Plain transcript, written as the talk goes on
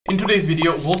In today's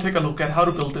video, we'll take a look at how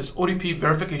to build this OTP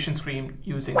verification screen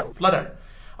using Flutter.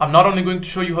 I'm not only going to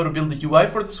show you how to build the UI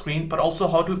for the screen, but also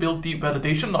how to build the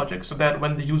validation logic so that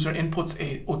when the user inputs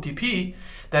a OTP,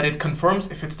 that it confirms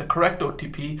if it's the correct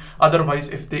OTP. Otherwise,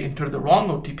 if they enter the wrong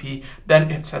OTP,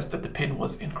 then it says that the PIN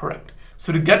was incorrect.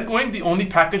 So to get going, the only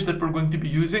package that we're going to be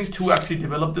using to actually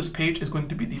develop this page is going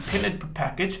to be the PinInput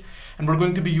package. And we're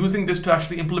going to be using this to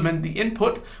actually implement the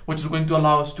input, which is going to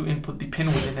allow us to input the PIN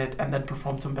within it and then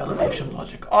perform some validation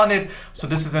logic on it. So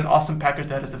this is an awesome package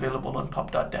that is available on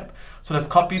pub.dev. So let's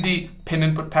copy the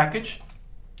PinInput package,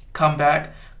 come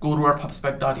back, go to our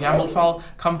pubspec.yaml file,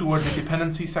 come to where the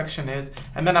dependency section is,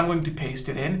 and then I'm going to paste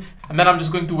it in. And then I'm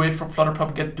just going to wait for Flutter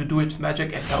pub-get to do its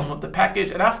magic and download the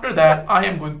package. And after that, I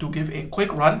am going to give a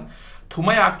quick run to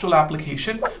my actual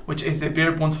application, which is a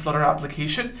bare bones Flutter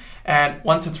application. And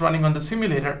once it's running on the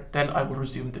simulator, then I will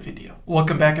resume the video.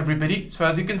 Welcome back, everybody. So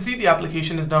as you can see, the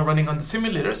application is now running on the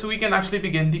simulator, so we can actually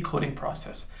begin the coding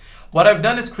process. What I've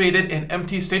done is created an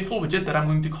empty stateful widget that I'm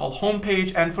going to call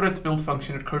homepage, and for its build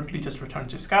function, it currently just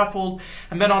returns a scaffold.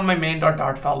 And then on my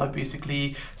main.dart file, I've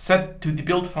basically set to the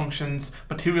build functions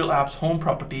material apps home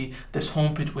property this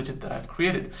homepage widget that I've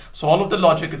created. So all of the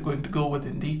logic is going to go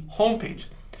within the homepage.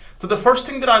 So the first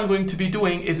thing that I'm going to be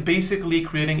doing is basically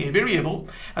creating a variable,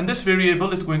 and this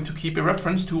variable is going to keep a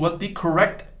reference to what the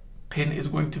correct PIN is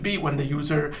going to be when the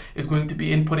user is going to be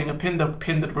inputting a PIN, the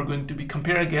PIN that we're going to be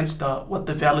comparing against what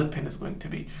the valid PIN is going to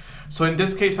be. So in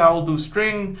this case, I'll do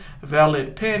string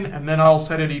valid PIN, and then I'll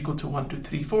set it equal to 1, 2,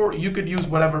 3, 4. You could use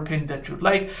whatever PIN that you'd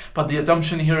like, but the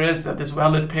assumption here is that this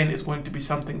valid PIN is going to be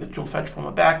something that you'll fetch from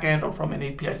a backend or from an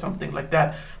API, something like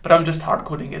that, but I'm just hard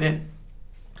coding it in.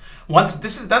 Once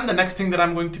this is done, the next thing that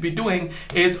I'm going to be doing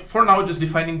is, for now, just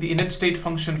defining the init state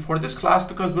function for this class,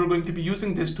 because we're going to be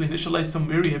using this to initialize some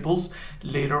variables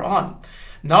later on.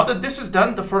 Now that this is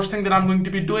done, the first thing that I'm going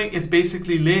to be doing is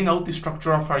basically laying out the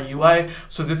structure of our UI.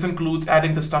 So this includes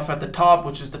adding the stuff at the top,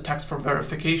 which is the text for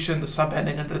verification, the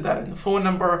subheading under that, and the phone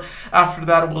number. After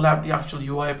that, we'll have the actual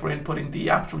UI for inputting the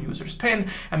actual user's PIN.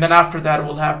 And then after that,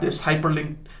 we'll have this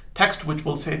hyperlink text, which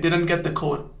will say, didn't get the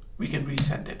code, we can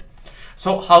resend it.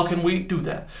 So how can we do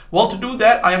that? Well, to do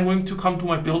that, I am going to come to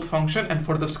my build function, and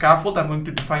for the scaffold, I'm going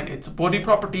to define its body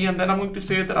property, and then I'm going to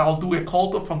say that I'll do a call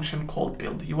to a function called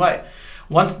build UI.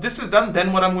 Once this is done,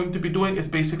 then what I'm going to be doing is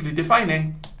basically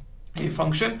defining a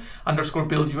function underscore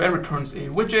build UI returns a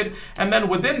widget, and then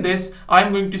within this,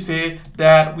 I'm going to say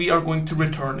that we are going to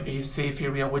return a safe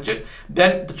area widget.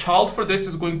 Then the child for this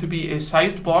is going to be a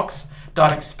sized box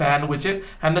 .expand widget,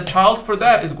 and the child for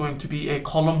that is going to be a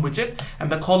column widget, and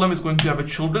the column is going to have a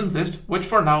children's list, which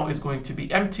for now is going to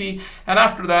be empty. And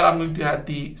after that, I'm going to add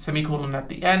the semicolon at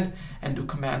the end and do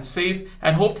command save,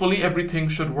 and hopefully everything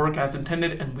should work as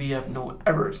intended and we have no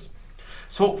errors.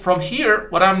 So from here,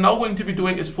 what I'm now going to be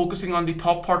doing is focusing on the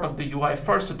top part of the UI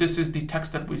first. So this is the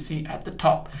text that we see at the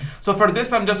top. So for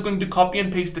this, I'm just going to copy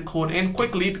and paste the code in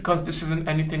quickly because this isn't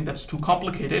anything that's too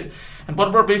complicated. And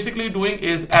what we're basically doing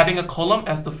is adding a column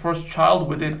as the first child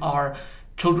within our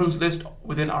children's list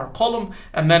within our column,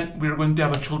 and then we're going to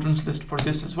have a children's list for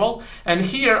this as well. And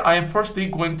here I am firstly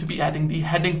going to be adding the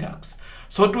heading text.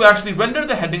 So to actually render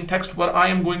the heading text, what I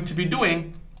am going to be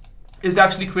doing is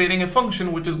actually creating a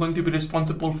function which is going to be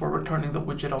responsible for returning the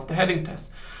widget of the heading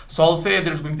text. So I'll say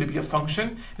there's going to be a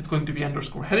function, it's going to be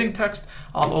underscore heading text.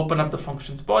 I'll open up the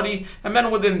function's body, and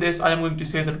then within this, I am going to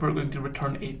say that we're going to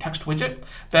return a text widget.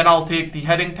 Then I'll take the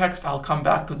heading text, I'll come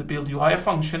back to the build UI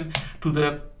function, to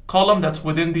the column that's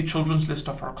within the children's list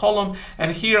of our column,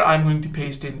 and here I'm going to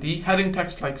paste in the heading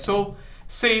text like so.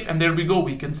 Save, and there we go,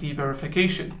 we can see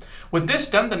verification. With this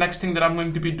done, the next thing that I'm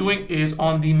going to be doing is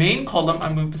on the main column,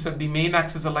 I'm going to set the main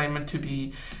axis alignment to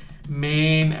be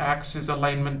main axis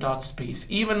alignment dot space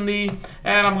evenly,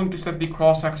 and I'm going to set the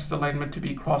cross axis alignment to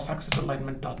be cross axis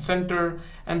alignment dot center,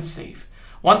 and save.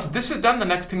 Once this is done, the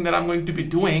next thing that I'm going to be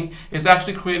doing is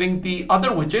actually creating the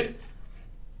other widget,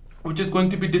 which is going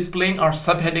to be displaying our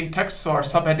subheading text. So our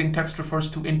subheading text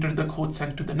refers to enter the code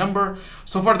sent to the number.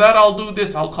 So for that, I'll do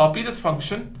this. I'll copy this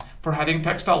function. For heading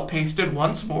text, I'll paste it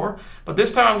once more. But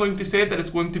this time I'm going to say that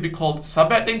it's going to be called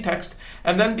subheading text.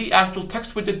 And then the actual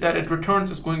text widget that it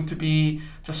returns is going to be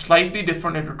just slightly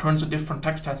different. It returns a different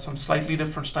text, has some slightly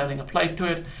different styling applied to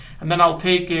it. And then I'll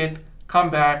take it, come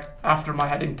back after my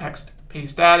heading text,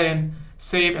 paste that in,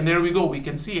 save, and there we go, we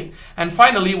can see it. And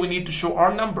finally, we need to show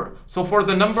our number. So for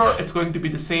the number, it's going to be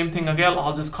the same thing again.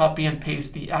 I'll just copy and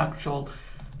paste the actual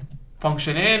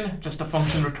function in. Just a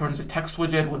function returns a text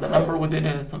widget with a number within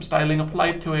it and some styling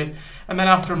applied to it. And then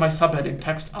after my subheading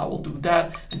text, I will do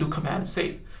that and do command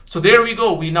save. So there we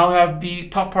go. We now have the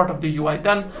top part of the UI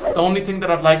done. The only thing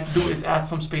that I'd like to do is add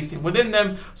some spacing within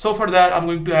them. So for that, I'm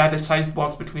going to add a sized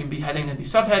box between the heading and the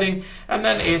subheading, and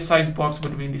then a sized box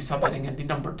between the subheading and the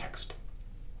number text.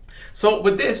 So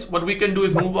with this, what we can do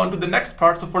is move on to the next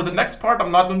part. So for the next part,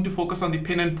 I'm not going to focus on the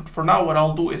pin input for now. What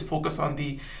I'll do is focus on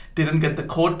the didn't get the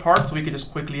code part, so we can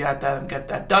just quickly add that and get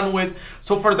that done with.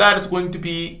 So for that, it's going to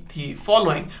be the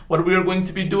following. What we are going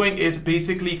to be doing is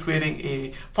basically creating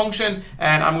a function,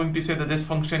 and I'm going to say that this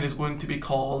function is going to be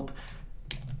called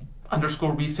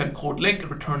underscore resend code link. It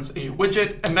returns a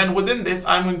widget, and then within this,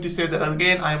 I'm going to say that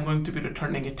again, I'm going to be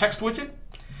returning a text widget.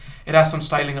 It has some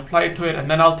styling applied to it,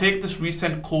 and then I'll take this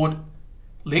resend code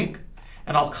link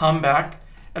and I'll come back,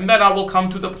 and then I will come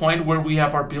to the point where we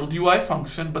have our build UI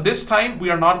function, but this time we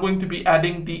are not going to be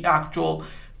adding the actual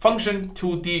function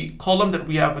to the column that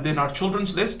we have within our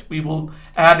children's list. We will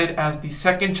add it as the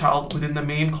second child within the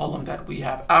main column that we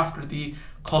have after the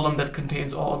column that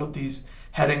contains all of these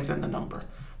headings and the number.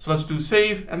 So let's do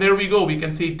save, and there we go. We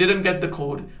can see didn't get the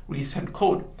code, resend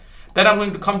code. Then I'm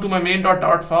going to come to my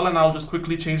main.dart file, and I'll just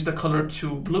quickly change the color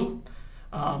to blue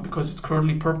because it's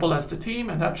currently purple as the theme,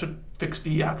 and that should fix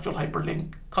the actual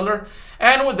hyperlink color.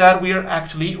 And with that, we are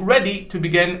actually ready to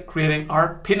begin creating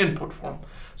our pin input form.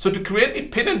 So to create the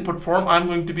pin input form, I'm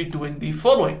going to be doing the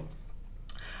following.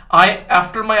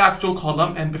 After my actual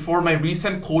column and before my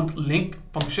resend code link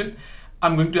function,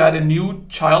 I'm going to add a new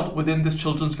child within this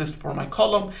children's list for my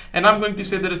column, and I'm going to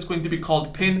say that it's going to be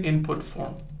called pin input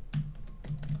form.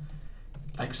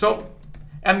 Like so.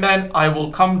 And then I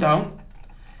will come down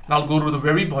and I'll go to the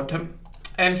very bottom,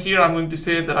 and here I'm going to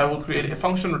say that I will create a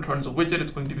function returns a widget.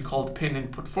 It's going to be called pin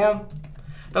input form.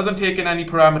 Doesn't take in any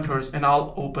parameters, and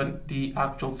I'll open the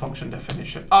actual function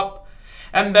definition up.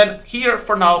 And then here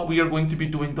for now we are going to be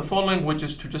doing the following, which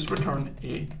is to just return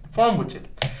a form widget.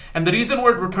 And the reason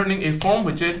we're returning a form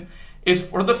widget is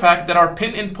for the fact that our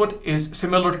pin input is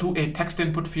similar to a text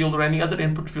input field or any other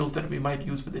input fields that we might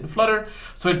use within Flutter.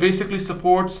 So it basically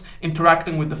supports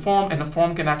interacting with the form, and a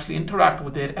form can actually interact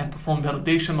with it and perform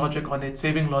validation logic on it,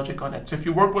 saving logic on it. So if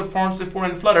you work with forms before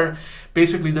in Flutter,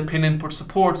 basically the pin input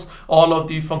supports all of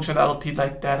the functionality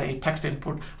like that a text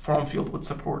input form field would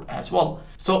support as well.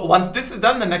 So once this is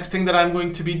done, the next thing that I'm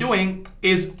going to be doing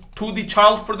is to the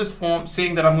child for this form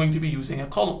saying that I'm going to be using a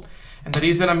column. And the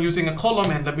reason I'm using a column,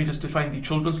 and let me just define the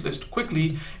children's list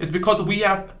quickly, is because we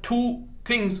have two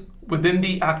things within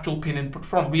the actual pin input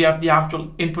form. We have the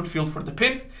actual input field for the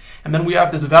pin, and then we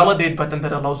have this validate button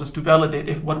that allows us to validate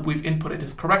if what we've inputted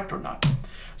is correct or not.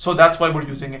 So that's why we're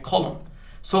using a column.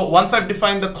 So once I've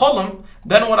defined the column,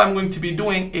 then what I'm going to be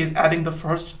doing is adding the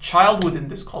first child within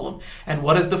this column. And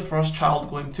what is the first child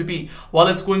going to be? Well,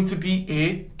 it's going to be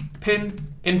a pin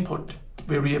input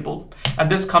variable, and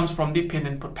this comes from the pin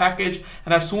input package.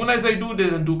 And as soon as I do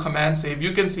this and do command save,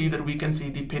 you can see that we can see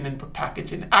the pin input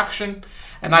package in action,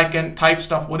 and I can type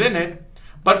stuff within it.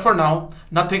 But for now,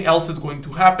 nothing else is going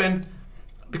to happen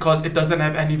because it doesn't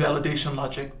have any validation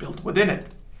logic built within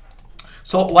it.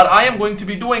 So what I am going to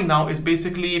be doing now is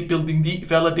basically building the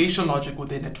validation logic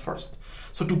within it first.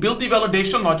 So to build the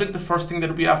validation logic, the first thing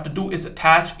that we have to do is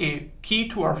attach a key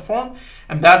to our form,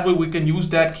 and that way we can use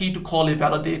that key to call a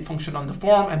validate function on the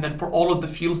form, and then for all of the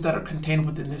fields that are contained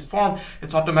within this form,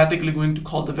 it's automatically going to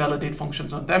call the validate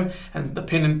functions on them, and the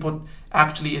pin input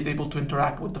actually is able to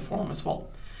interact with the form as well.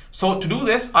 So to do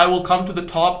this, I will come to the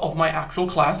top of my actual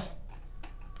class,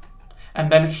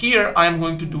 and then here I am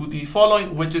going to do the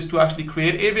following, which is to actually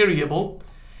create a variable.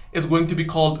 It's going to be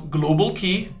called global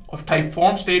key of type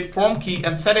form state form key,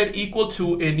 and set it equal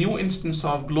to a new instance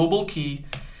of global key,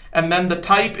 and then the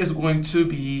type is going to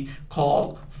be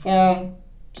called form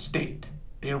state.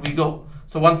 There we go.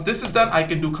 So once this is done, I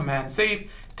can do command save,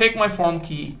 take my form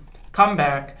key, come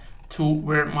back to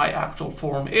where my actual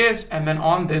form is, and then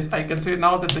on this I can say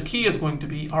now that the key is going to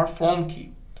be our form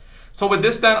key. So with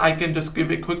this then, I can just give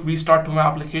a quick restart to my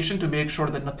application to make sure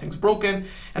that nothing's broken.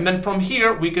 And then from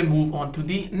here, we can move on to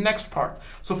the next part.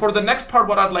 So for the next part,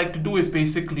 what I'd like to do is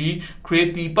basically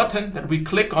create the button that we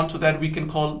click on so that we can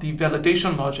call the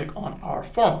validation logic on our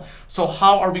form. So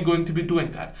how are we going to be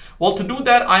doing that? Well, to do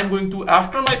that, I'm going to,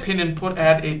 after my pin input,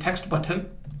 add a text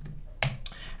button.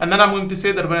 And then I'm going to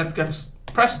say that when it gets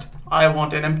pressed, I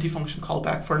want an empty function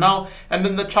callback for now. And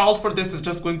then the child for this is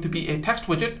just going to be a text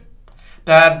widget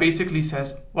that basically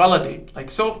says validate, like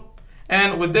so.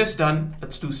 And with this done,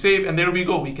 let's do save, and there we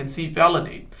go, we can see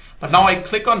validate. But now I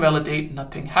click on validate,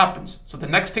 nothing happens. So the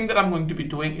next thing that I'm going to be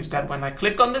doing is that when I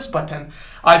click on this button,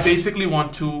 I basically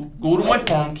want to go to my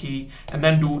form key and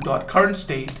then do .current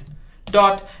state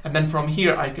and then from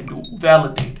here I can do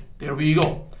validate. There we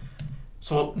go.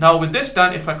 So now with this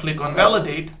done, if I click on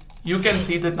validate, you can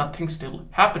see that nothing's still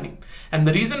happening. And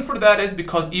the reason for that is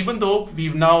because even though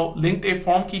we've now linked a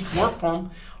form key to our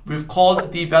form, we've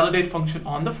called the validate function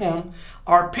on the form,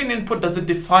 our pin input doesn't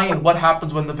define what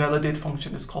happens when the validate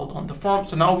function is called on the form.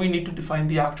 So now we need to define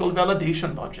the actual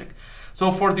validation logic.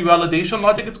 So for the validation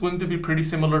logic, it's going to be pretty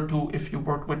similar to if you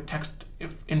work with text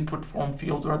input form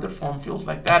fields or other form fields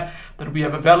like that, that we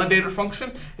have a validator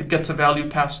function, it gets a value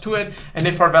passed to it. And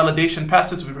if our validation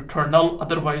passes, we return null.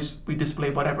 Otherwise, we display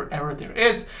whatever error there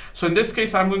is. So in this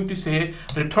case, I'm going to say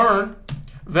return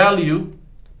value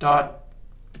dot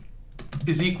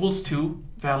is equals to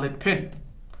valid pin.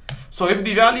 So if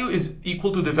the value is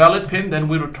equal to the valid pin, then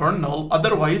we return null.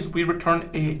 Otherwise, we return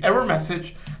a error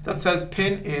message that says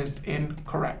pin is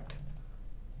incorrect.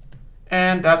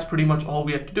 And that's pretty much all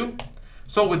we have to do.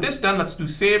 So with this done, let's do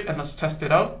save and let's test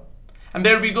it out. And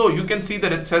there we go. You can see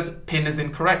that it says pin is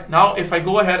incorrect. Now, if I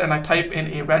go ahead and I type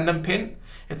in a random pin,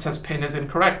 it says pin is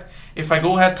incorrect. If I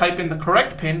go ahead and type in the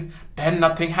correct pin, then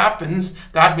nothing happens.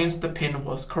 That means the pin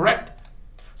was correct.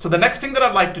 So the next thing that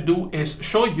I'd like to do is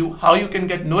show you how you can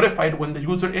get notified when the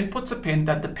user inputs a pin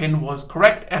that the pin was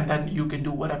correct, and then you can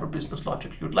do whatever business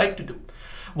logic you'd like to do.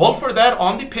 Well, for that,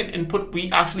 on the pin input,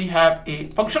 we actually have a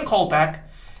function callback,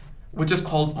 which is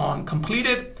called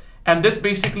onCompleted. And this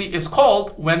basically is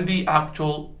called when the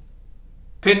actual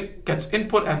pin gets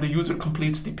input and the user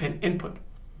completes the pin input.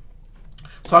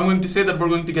 So I'm going to say that we're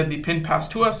going to get the pin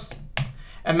passed to us.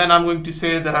 And then I'm going to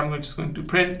say that I'm just going to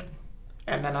print,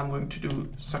 and then I'm going to do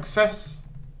success.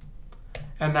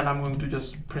 And then I'm going to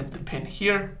just print the pin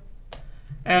here.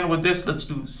 And with this, let's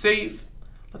do save.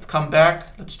 Let's come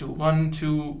back. Let's do 1,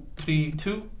 2, 3,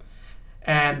 2.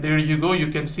 And there you go.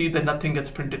 You can see that nothing gets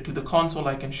printed to the console.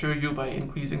 I can show you by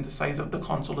increasing the size of the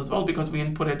console as well, because we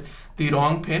inputted the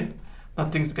wrong pin.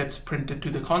 Nothing gets printed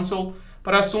to the console.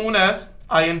 But as soon as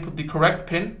I input the correct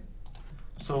pin,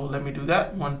 so let me do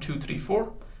that, 1, 2, 3,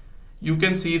 4, you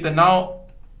can see that now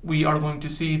we are going to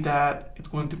see that it's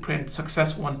going to print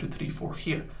success 1, 2, 3, 4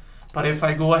 here. But if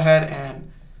I go ahead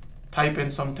and type in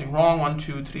something wrong, 1,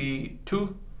 2, 3,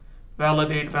 2,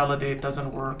 validate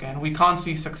doesn't work, and we can't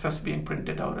see success being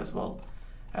printed out as well.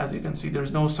 As you can see,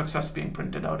 there's no success being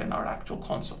printed out in our actual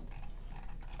console.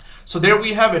 So there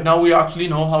we have it. Now we actually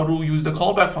know how to use the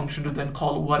callback function to then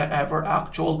call whatever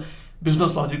actual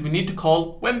business logic we need to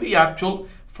call when the actual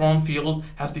form field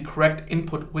has the correct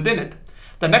input within it.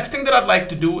 The next thing that I'd like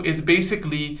to do is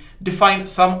basically define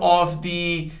some of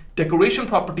the decoration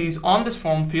properties on this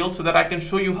form field so that I can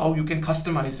show you how you can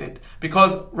customize it.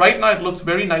 Because right now it looks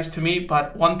very nice to me,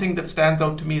 but one thing that stands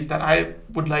out to me is that I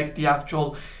would like the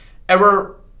actual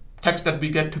error text that we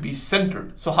get to be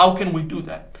centered. So how can we do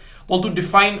that? Well, to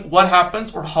define what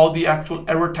happens or how the actual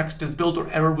error text is built or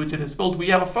error widget is built, we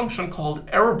have a function called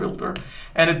error builder,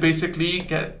 and it basically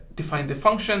defines the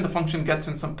function. The function gets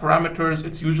in some parameters.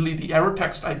 It's usually the error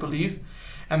text, I believe,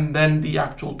 and then the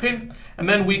actual pin. And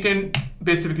then we can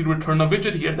basically return a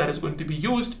widget here that is going to be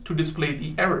used to display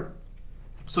the error.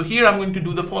 So here I'm going to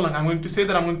do the following. I'm going to say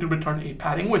that I'm going to return a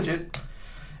padding widget,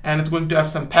 and it's going to have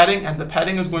some padding, and the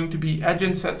padding is going to be edge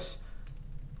insets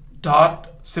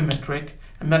dot symmetric,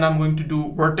 and then I'm going to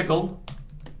do vertical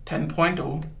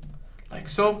 10.0 like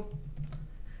so.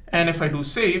 And if I do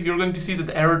save, you're going to see that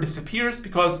the error disappears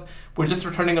because we're just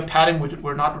returning a padding widget.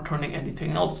 We're not returning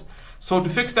anything else. So to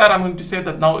fix that, I'm going to say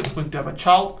that now it's going to have a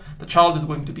child. The child is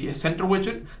going to be a center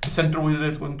widget. The center widget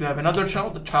is going to have another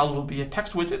child. The child will be a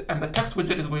text widget, and the text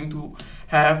widget is going to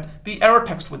have the error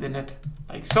text within it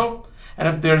like so. And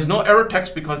if there's no error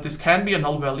text, because this can be a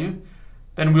null value,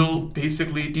 then we'll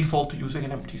basically default to using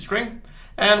an empty string.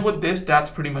 And with this, that's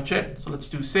pretty much it. So let's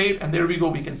do save, and there we go.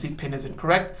 We can see pin is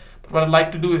incorrect. But what I'd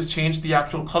like to do is change the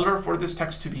actual color for this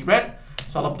text to be red.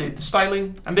 So I'll update the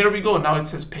styling, and there we go. Now it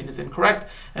says pin is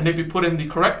incorrect. And if we put in the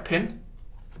correct pin,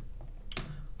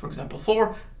 for example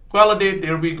 4, validate,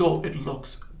 there we go. It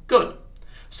looks good.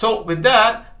 So with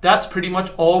that, that's pretty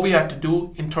much all we had to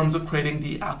do in terms of creating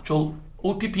the actual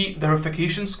OTP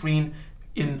verification screen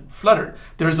in Flutter.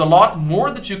 There is a lot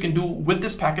more that you can do with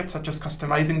this package, such as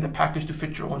customizing the package to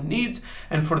fit your own needs.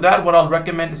 And for that, what I'll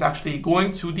recommend is actually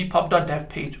going to the pub.dev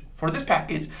page for this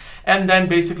package, and then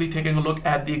basically taking a look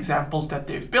at the examples that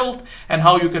they've built and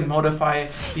how you can modify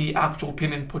the actual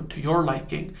pin input to your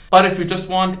liking. But if you just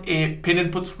want a pin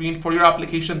input screen for your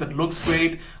application that looks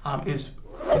great, is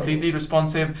completely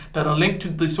responsive, then a link to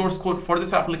the source code for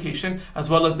this application, as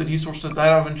well as the resources that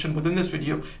I mentioned within this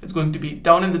video, is going to be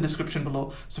down in the description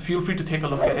below. So feel free to take a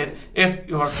look at it if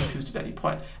you are confused at any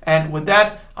point. And with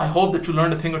that, I hope that you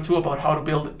learned a thing or two about how to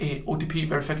build a OTP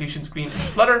verification screen in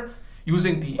Flutter.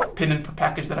 using the PinInput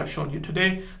package that I've shown you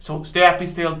today. So stay happy,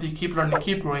 stay healthy, keep learning,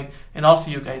 keep growing, and I'll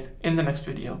see you guys in the next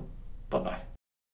video. Bye-bye.